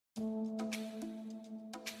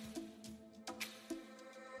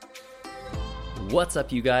What's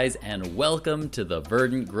up, you guys, and welcome to the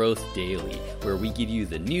Verdant Growth Daily, where we give you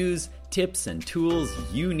the news, tips, and tools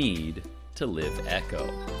you need to live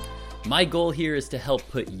Echo. My goal here is to help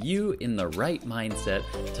put you in the right mindset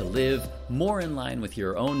to live more in line with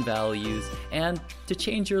your own values and to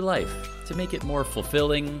change your life, to make it more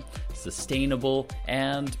fulfilling, sustainable,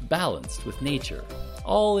 and balanced with nature.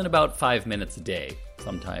 All in about 5 minutes a day,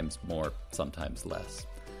 sometimes more, sometimes less.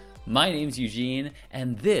 My name's Eugene,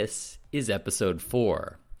 and this is episode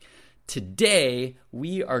 4. Today,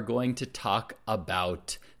 we are going to talk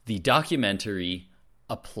about the documentary,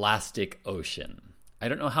 A Plastic Ocean. I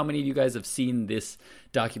don't know how many of you guys have seen this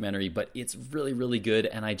documentary, but it's really, really good,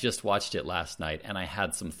 and I just watched it last night, and I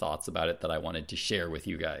had some thoughts about it that I wanted to share with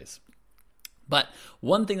you guys. But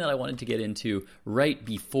one thing that I wanted to get into right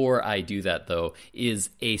before I do that, though, is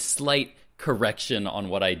a slight correction on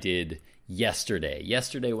what I did yesterday.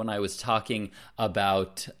 Yesterday, when I was talking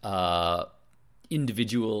about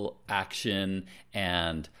individual action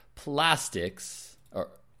and plastics,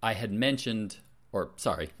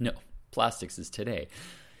 plastics is today.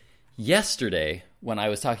 Yesterday, when I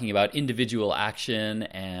was talking about individual action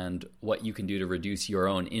and what you can do to reduce your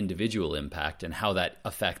own individual impact and how that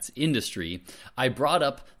affects industry, I brought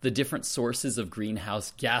up the different sources of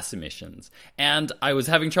greenhouse gas emissions. And I was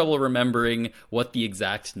having trouble remembering what the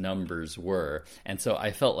exact numbers were. And so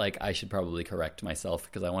I felt like I should probably correct myself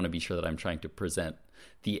because I want to be sure that I'm trying to present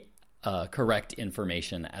the correct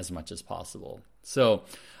information as much as possible. So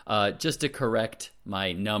just to correct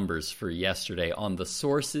my numbers for yesterday on the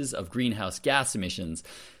sources of greenhouse gas emissions,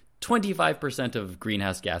 25% of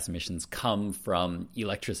greenhouse gas emissions come from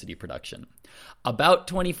electricity production. About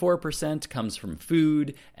 24% comes from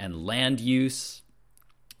food and land use.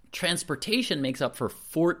 Transportation makes up for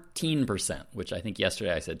 14%, which I think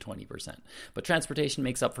yesterday I said 20%. But transportation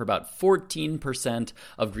makes up for about 14%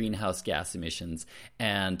 of greenhouse gas emissions,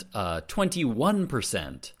 and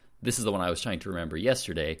 21%, this is the one I was trying to remember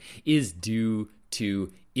yesterday, is due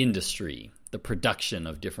to industry, the production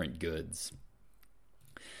of different goods.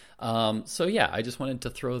 So yeah, I just wanted to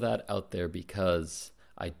throw that out there because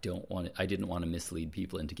I didn't want to mislead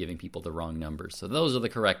people into giving people the wrong numbers. So those are the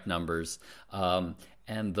correct numbers.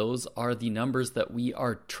 And those are the numbers that we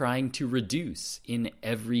are trying to reduce in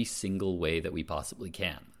every single way that we possibly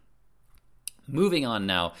can. Moving on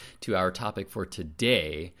now to our topic for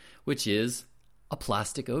today, which is A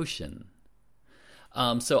Plastic Ocean.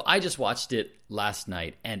 So I just watched it last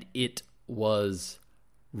night, and it was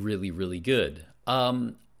really, really good.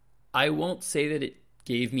 I won't say that it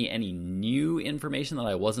gave me any new information that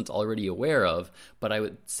I wasn't already aware of, but I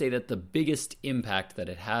would say that the biggest impact that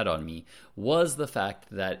it had on me was the fact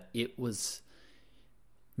that it was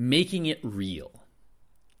making it real.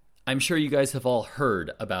 I'm sure you guys have all heard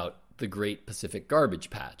about the Great Pacific Garbage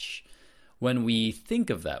Patch. When we think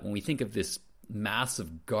of that, when we think of this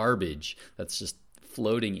massive garbage that's just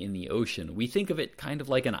floating in the ocean, we think of it kind of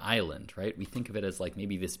like an island, right? We think of it as like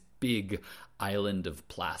maybe this big island of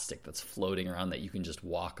plastic that's floating around that you can just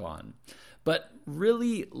walk on. But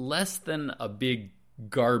really less than a big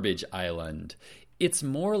garbage island. It's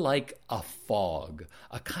more like a fog,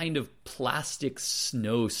 a kind of plastic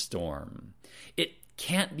snowstorm. It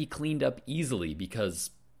can't be cleaned up easily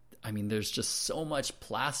because, there's just so much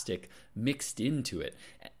plastic mixed into it,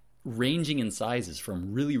 ranging in sizes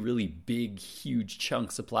from really, really big, huge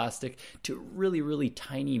chunks of plastic to really, really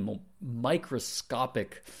tiny,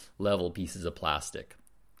 microscopic level pieces of plastic.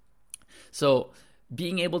 So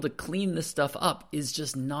being able to clean this stuff up is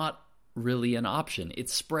just not really an option.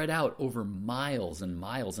 It's spread out over miles and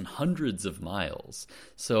miles and hundreds of miles.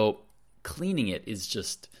 So cleaning it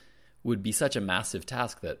would be such a massive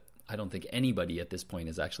task that I don't think anybody at this point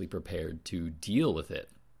is actually prepared to deal with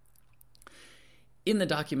it. In the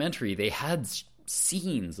documentary, they had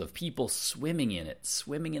scenes of people swimming in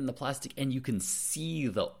the plastic, and you can see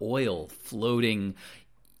the oil floating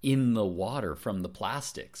in the water from the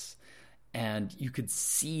plastics. And you could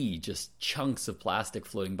see just chunks of plastic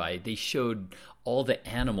floating by. They showed all the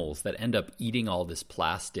animals that end up eating all this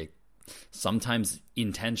plastic, sometimes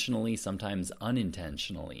intentionally, sometimes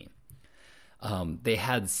unintentionally. They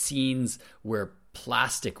had scenes where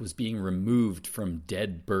plastic was being removed from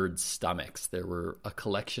dead birds' stomachs. There were a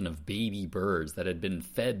collection of baby birds that had been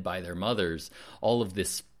fed by their mothers all of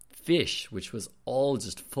this fish, which was all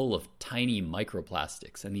just full of tiny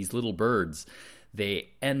microplastics. And these little birds, they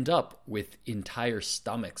end up with entire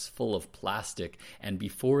stomachs full of plastic, and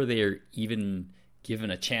before they're even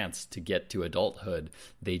given a chance to get to adulthood,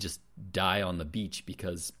 they just die on the beach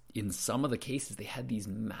because in some of the cases, they had these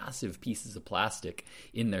massive pieces of plastic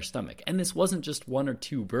in their stomach. And this wasn't just one or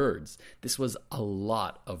two birds. This was a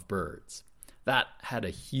lot of birds. That had a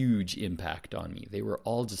huge impact on me. They were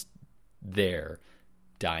all just there,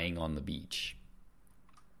 dying on the beach.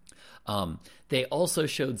 They also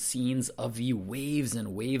showed scenes of the waves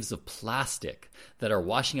and waves of plastic that are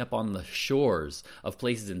washing up on the shores of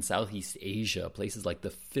places in Southeast Asia, places like the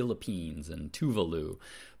Philippines and Tuvalu,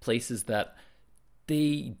 places that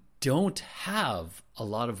they don't have a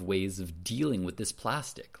lot of ways of dealing with this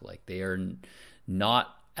plastic. Like, they are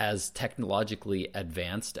not as technologically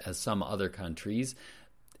advanced as some other countries,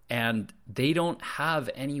 and they don't have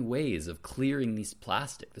any ways of clearing this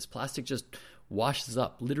plastic. This plastic just washes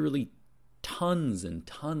up, literally tons and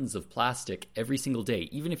tons of plastic every single day.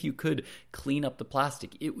 Even if you could clean up the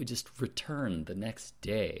plastic, it would just return the next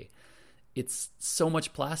day. It's so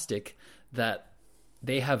much plastic that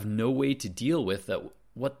they have no way to deal with that.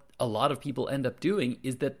 What a lot of people end up doing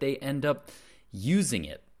is that they end up using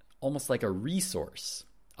it almost like a resource.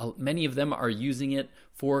 Many of them are using it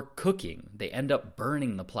for cooking. They end up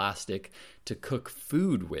burning the plastic to cook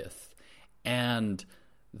food with. And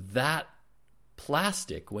that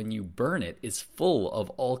plastic, when you burn it, is full of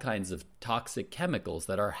all kinds of toxic chemicals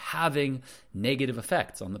that are having negative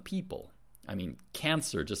effects on the people. I mean,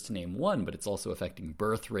 cancer, just to name one, but it's also affecting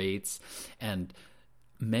birth rates and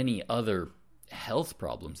many other health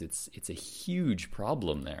problems. It's a huge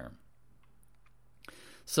problem there.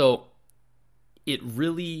 So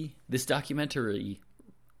this documentary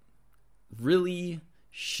really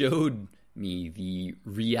showed me the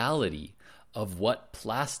reality of what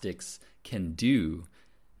plastics can do,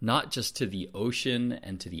 not just to the ocean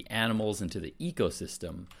and to the animals and to the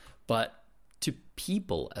ecosystem, but to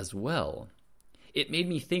people as well. It made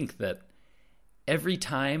me think that every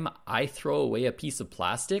time I throw away a piece of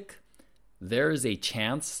plastic, there is a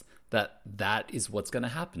chance that that is what's going to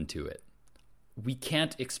happen to it. We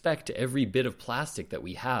can't expect every bit of plastic that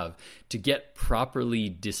we have to get properly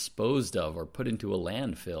disposed of or put into a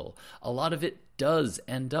landfill. A lot of it does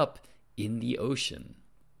end up in the ocean.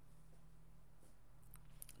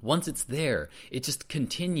 Once it's there, it just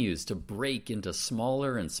continues to break into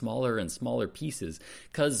smaller and smaller and smaller pieces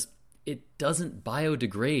because it doesn't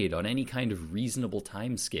biodegrade on any kind of reasonable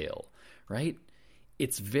time scale, right?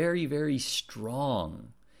 It's very, very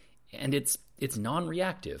strong, and it's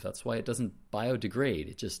non-reactive. That's why it doesn't biodegrade.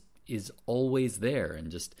 It just is always there and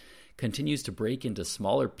just continues to break into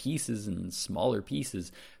smaller pieces and smaller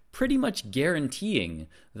pieces, pretty much guaranteeing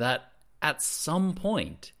that at some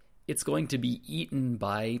point it's going to be eaten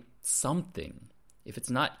by something. If it's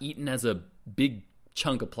not eaten as a big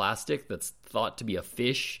chunk of plastic that's thought to be a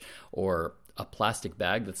fish, or a plastic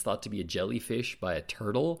bag that's thought to be a jellyfish by a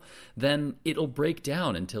turtle, then it'll break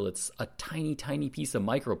down until it's a tiny, tiny piece of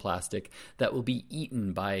microplastic that will be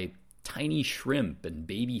eaten by tiny shrimp and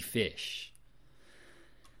baby fish.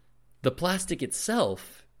 The plastic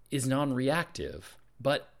itself is non-reactive,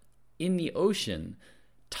 but in the ocean,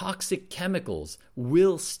 toxic chemicals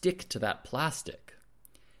will stick to that plastic.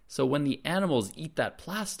 So when the animals eat that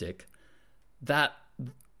plastic,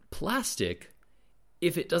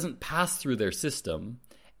 if it doesn't pass through their system,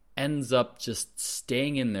 ends up just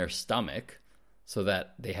staying in their stomach so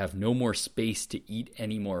that they have no more space to eat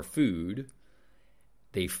any more food.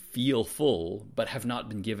 They feel full, but have not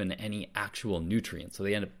been given any actual nutrients. So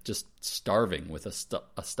they end up just starving with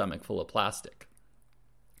a stomach full of plastic.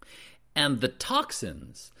 And the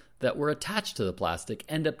toxins that were attached to the plastic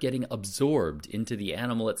end up getting absorbed into the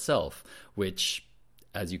animal itself, which,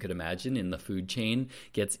 as you could imagine, in the food chain,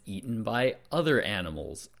 gets eaten by other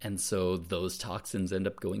animals. And so those toxins end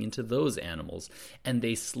up going into those animals. And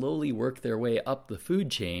they slowly work their way up the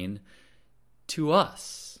food chain to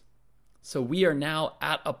us. So we are now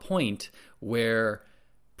at a point where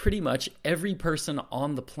pretty much every person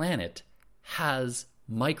on the planet has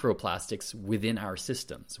microplastics within our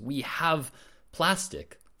systems. We have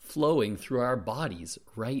plastic flowing through our bodies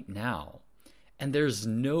right now. And there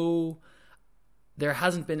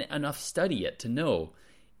hasn't been enough study yet to know,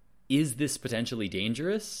 is this potentially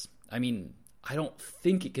dangerous? I mean, I don't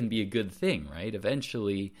think it can be a good thing, right?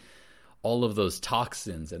 Eventually, all of those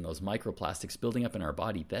toxins and those microplastics building up in our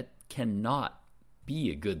body, that cannot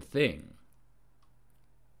be a good thing.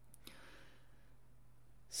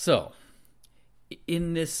 So,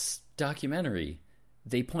 in this documentary,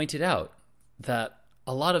 they pointed out that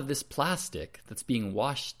a lot of this plastic that's being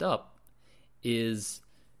washed up is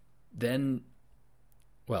then,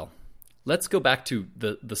 well, let's go back to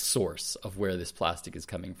the source of where this plastic is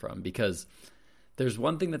coming from, because there's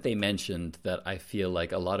one thing that they mentioned that I feel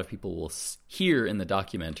like a lot of people will hear in the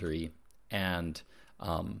documentary and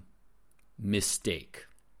mistake.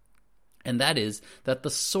 And that is that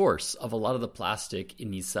the source of a lot of the plastic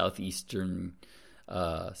in these Southeast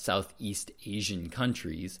Asian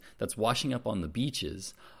countries that's washing up on the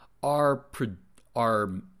beaches are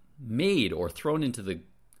made or thrown into the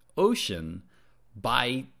ocean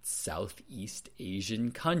by Southeast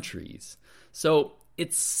Asian countries. So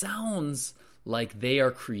it sounds like they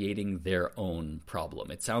are creating their own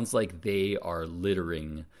problem. It sounds like they are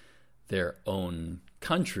littering their own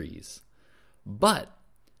countries. But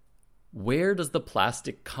where does the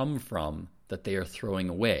plastic come from that they are throwing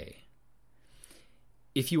away?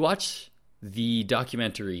 If you watch the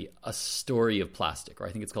documentary A Story of Plastic, or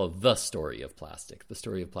I think it's called The Story of Plastic,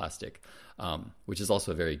 which is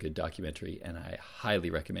also a very good documentary, and I highly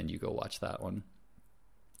recommend you go watch that one.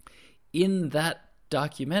 In that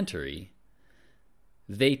documentary,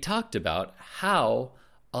 they talked about how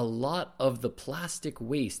a lot of the plastic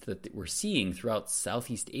waste that we're seeing throughout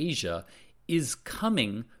Southeast Asia is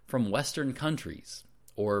coming from Western countries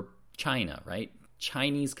or China, right?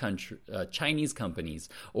 Chinese companies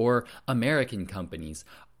or American companies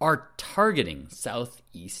are targeting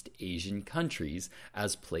Southeast Asian countries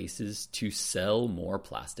as places to sell more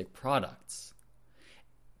plastic products.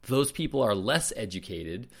 Those people are less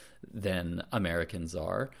educated than Americans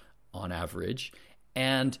are on average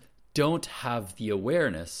and don't have the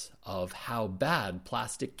awareness of how bad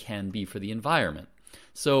plastic can be for the environment.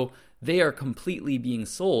 So they are completely being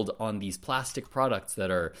sold on these plastic products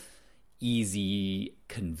that are easy,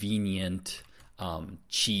 convenient,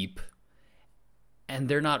 cheap, and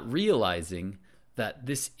they're not realizing that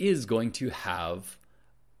this is going to have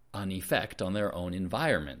an effect on their own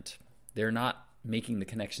environment. They're not making the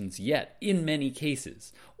connections yet in many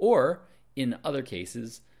cases, or in other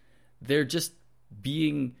cases, they're just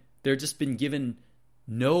been given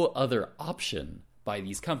no other option by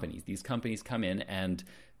these companies. These companies come in and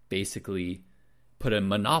basically put a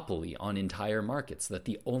monopoly on entire markets, so that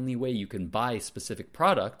the only way you can buy specific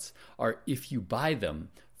products are if you buy them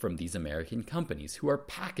from these American companies who are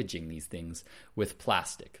packaging these things with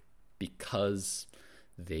plastic because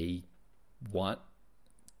they want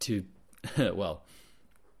to,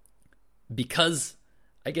 because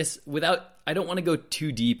I guess I don't want to go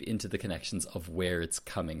too deep into the connections of where it's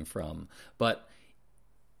coming from, but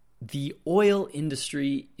the oil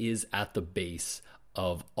industry is at the base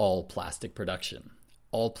of all plastic production.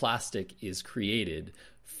 All plastic is created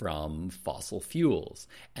from fossil fuels.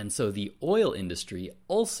 And so the oil industry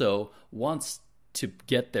also wants to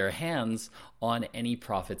get their hands on any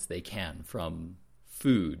profits they can from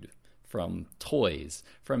food, from toys,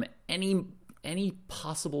 from any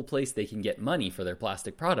possible place they can get money for their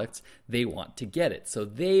plastic products. They want to get it. So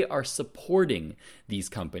they are supporting these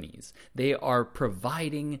companies. They are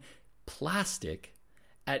providing plastic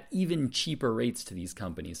at even cheaper rates to these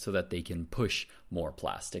companies so that they can push more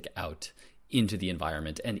plastic out into the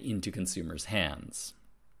environment and into consumers' hands.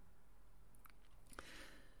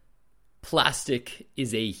 Plastic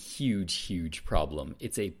is a huge, huge problem.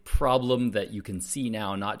 It's a problem that you can see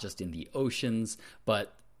now, not just in the oceans,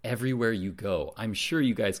 but everywhere you go. I'm sure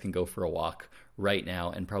you guys can go for a walk right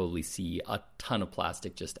now and probably see a ton of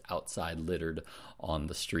plastic just outside littered on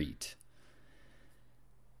the street.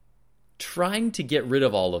 Trying to get rid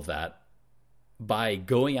of all of that by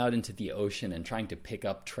going out into the ocean and trying to pick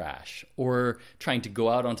up trash, or trying to go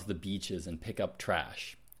out onto the beaches and pick up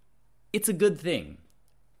trash, it's a good thing.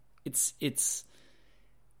 It's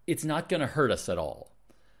not going to hurt us at all.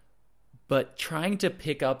 But trying to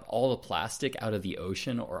pick up all the plastic out of the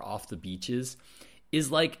ocean or off the beaches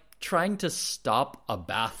is like trying to stop a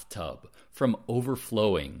bathtub from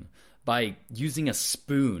overflowing by using a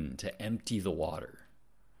spoon to empty the water.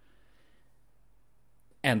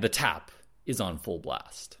 And the tap is on full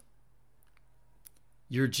blast.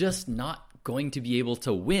 You're just not going to be able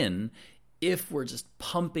to win if we're just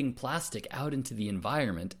pumping plastic out into the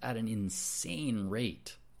environment at an insane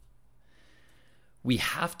rate. We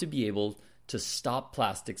have to be able to stop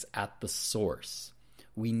plastics at the source.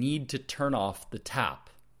 We need to turn off the tap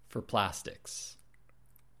for plastics.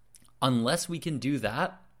 Unless we can do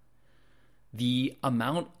that, the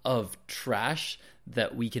amount of trash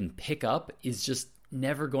that we can pick up is just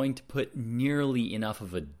never going to put nearly enough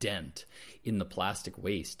of a dent in the plastic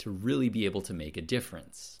waste to really be able to make a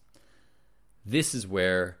difference. This is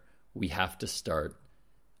where we have to start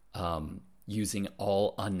using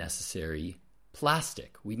all unnecessary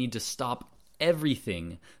plastic. We need to stop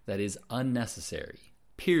everything that is unnecessary,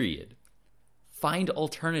 period. Find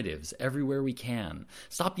alternatives everywhere we can.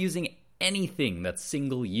 Stop using anything that's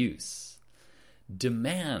single use.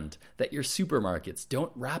 Demand that your supermarkets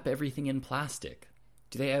don't wrap everything in plastic.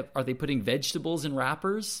 Are they putting vegetables in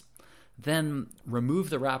wrappers? Then remove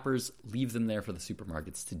the wrappers, leave them there for the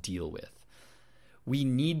supermarkets to deal with. We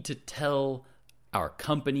need to tell our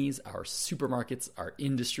companies, our supermarkets, our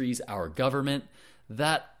industries, our government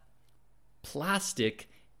that plastic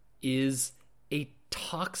is a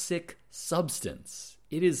toxic substance.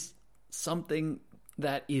 It is something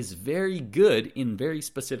that is very good in very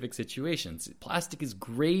specific situations. Plastic is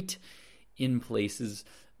great in places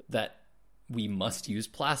that we must use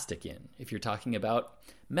plastic in. If you're talking about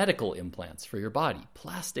medical implants for your body,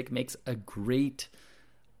 plastic makes a great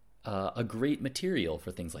material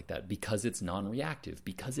for things like that because it's non-reactive,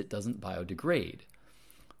 because it doesn't biodegrade.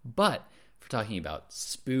 But if we're talking about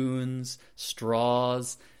spoons,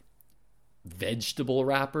 straws, vegetable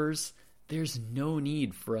wrappers, there's no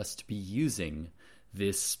need for us to be using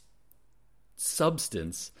this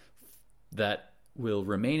substance that will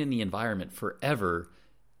remain in the environment forever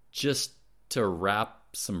just to wrap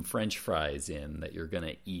some French fries in that you're going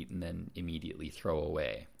to eat and then immediately throw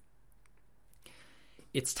away.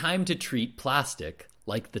 It's time to treat plastic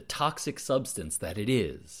like the toxic substance that it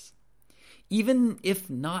is. Even if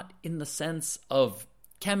not in the sense of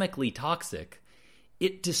chemically toxic,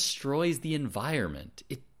 it destroys the environment.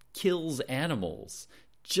 It kills animals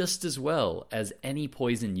just as well as any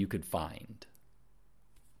poison you could find.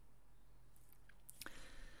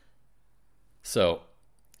 So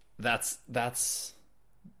that's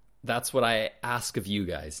what I ask of you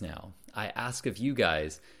guys now. I ask of you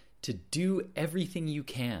guys to do everything you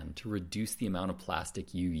can to reduce the amount of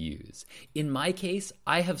plastic you use. In my case,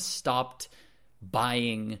 I have stopped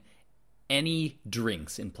buying any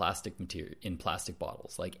drinks in plastic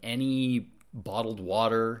bottles, like any bottled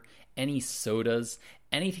water, any sodas,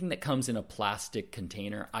 anything that comes in a plastic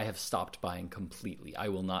container, I have stopped buying completely. I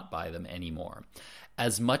will not buy them anymore.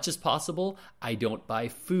 As much as possible, I don't buy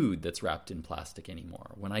food that's wrapped in plastic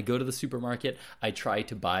anymore. When I go to the supermarket, I try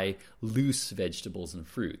to buy loose vegetables and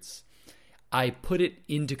fruits. I put it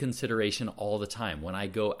into consideration all the time. When I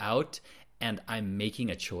go out and I'm making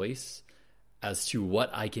a choice as to what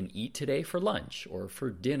I can eat today for lunch or for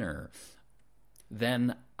dinner,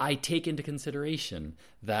 then I take into consideration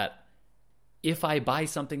that if I buy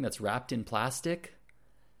something that's wrapped in plastic,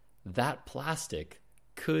 that plastic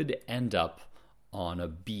could end up on a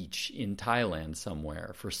beach in Thailand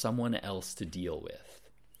somewhere for someone else to deal with.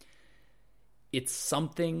 It's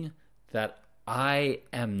something that I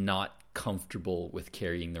am not comfortable with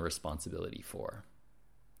carrying the responsibility for.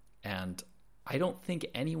 And I don't think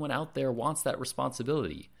anyone out there wants that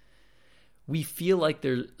responsibility. We feel like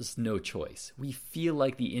there's no choice. We feel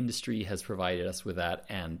like the industry has provided us with that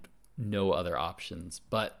and no other options.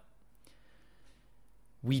 But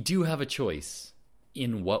we do have a choice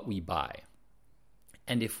in what we buy.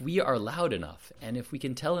 And if we are loud enough, and if we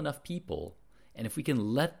can tell enough people, and if we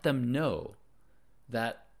can let them know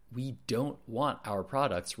that we don't want our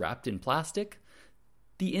products wrapped in plastic,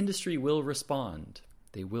 the industry will respond.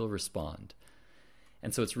 They will respond.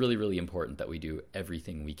 And so it's really, really important that we do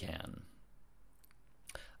everything we can.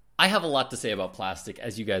 I have a lot to say about plastic,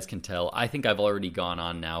 as you guys can tell. I think I've already gone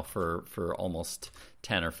on now for almost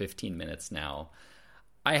 10 or 15 minutes now.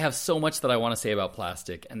 I have so much that I want to say about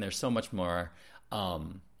plastic, and there's so much more.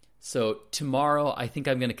 So tomorrow, I think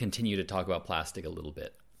I'm going to continue to talk about plastic a little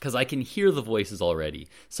bit, because I can hear the voices already.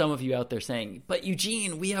 Some of you out there saying, but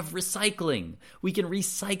Eugene, we have recycling. We can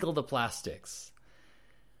recycle the plastics.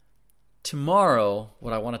 Tomorrow,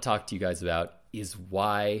 what I want to talk to you guys about is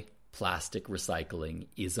why plastic recycling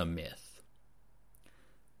is a myth.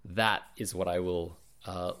 That is what I will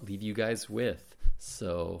leave you guys with.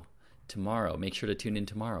 So tomorrow, make sure to tune in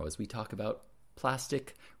tomorrow as we talk about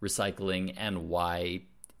plastic recycling and why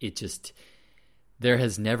there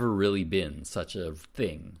has never really been such a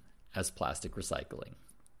thing as plastic recycling.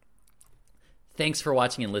 Thanks for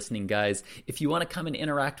watching and listening, guys. If you want to come and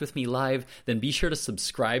interact with me live, then be sure to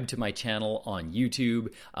subscribe to my channel on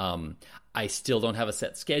YouTube. I still don't have a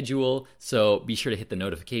set schedule, so be sure to hit the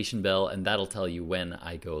notification bell, and that'll tell you when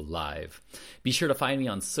I go live. Be sure to find me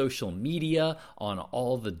on social media, on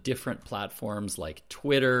all the different platforms like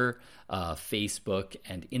Twitter, Facebook,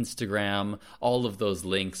 and Instagram. All of those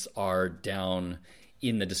links are down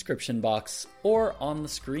in the description box or on the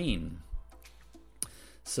screen.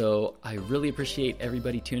 So I really appreciate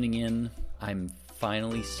everybody tuning in. I'm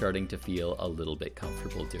finally starting to feel a little bit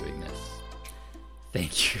comfortable doing this.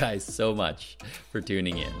 Thank you guys so much for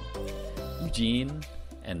tuning in. Eugene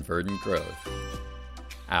and Verdant Growth,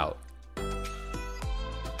 out.